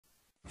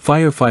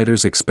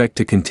Firefighters expect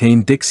to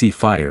contain Dixie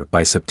Fire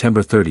by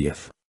September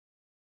 30th.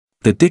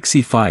 The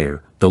Dixie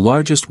Fire, the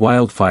largest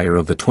wildfire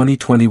of the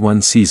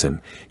 2021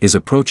 season, is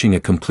approaching a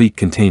complete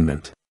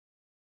containment.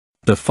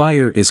 The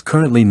fire is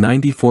currently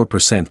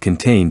 94%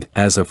 contained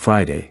as of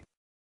Friday.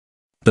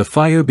 The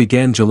fire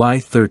began July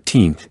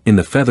 13th in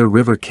the Feather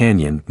River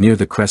Canyon near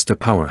the Cresta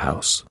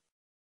Powerhouse.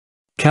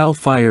 CAL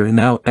FIRE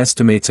now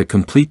estimates a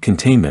complete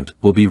containment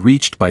will be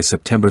reached by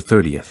September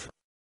 30th.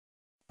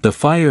 The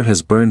fire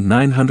has burned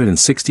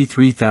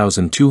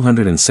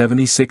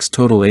 963,276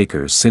 total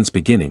acres since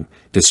beginning,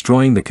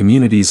 destroying the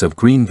communities of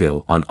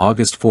Greenville on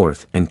August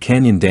 4th and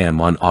Canyondam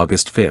on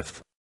August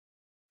 5th.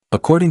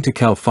 According to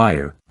CAL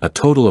FIRE, a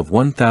total of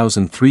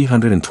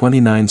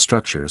 1,329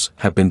 structures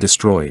have been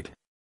destroyed.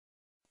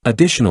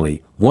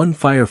 Additionally, 1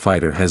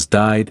 firefighter has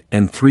died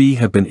and 3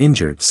 have been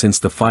injured since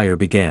the fire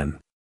began.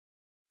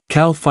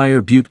 CAL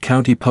FIRE Butte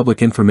County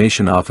Public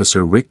Information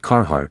Officer Rick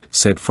Carhart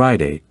said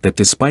Friday that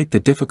despite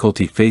the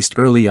difficulty faced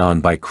early on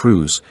by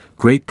crews,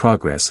 great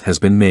progress has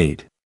been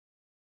made.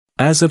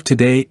 As of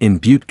today in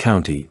Butte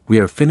County, we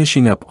are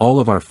finishing up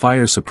all of our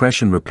fire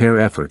suppression repair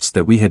efforts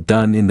that we had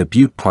done in the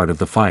Butte part of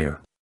the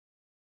fire.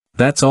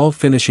 That's all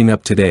finishing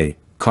up today,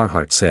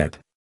 Carhart said.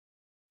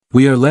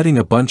 We are letting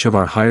a bunch of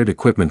our hired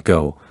equipment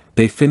go,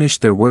 they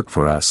finished their work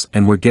for us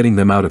and we're getting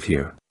them out of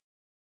here.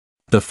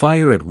 The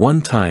fire at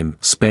one time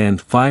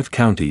spanned 5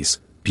 counties,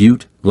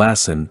 Butte,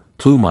 Lassen,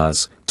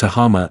 Plumas,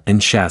 Tehama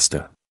and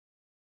Shasta.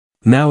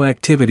 Now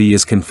activity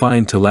is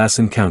confined to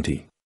Lassen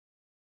County.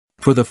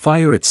 For the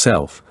fire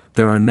itself,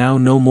 there are now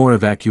no more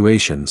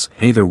evacuations,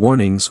 either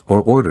warnings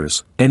or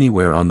orders,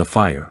 anywhere on the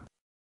fire.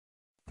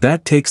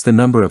 That takes the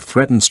number of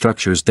threatened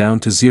structures down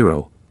to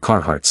 0,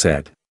 Carhart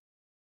said.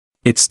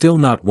 It's still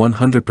not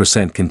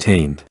 100%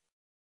 contained.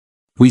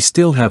 We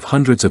still have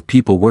hundreds of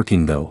people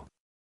working though.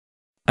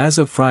 As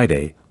of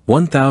Friday,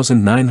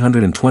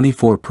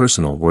 1,924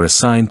 personnel were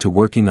assigned to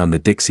working on the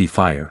Dixie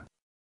Fire.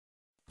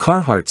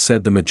 Carhart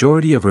said the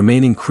majority of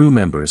remaining crew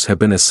members have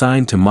been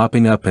assigned to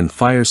mopping up and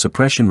fire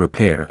suppression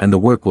repair, and the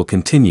work will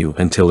continue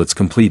until it's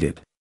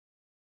completed.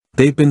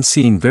 They've been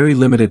seeing very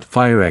limited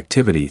fire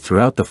activity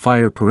throughout the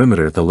fire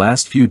perimeter the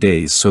last few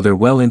days, so they're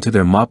well into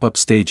their mop-up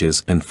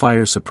stages and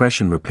fire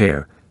suppression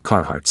repair,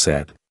 Carhart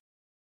said.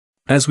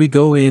 As we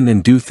go in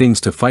and do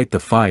things to fight the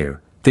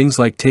fire, things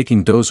like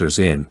taking dozers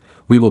in,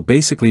 we will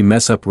basically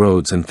mess up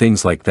roads and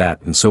things like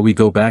that, and so we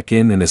go back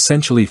in and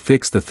essentially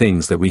fix the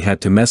things that we had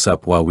to mess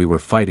up while we were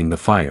fighting the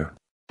fire.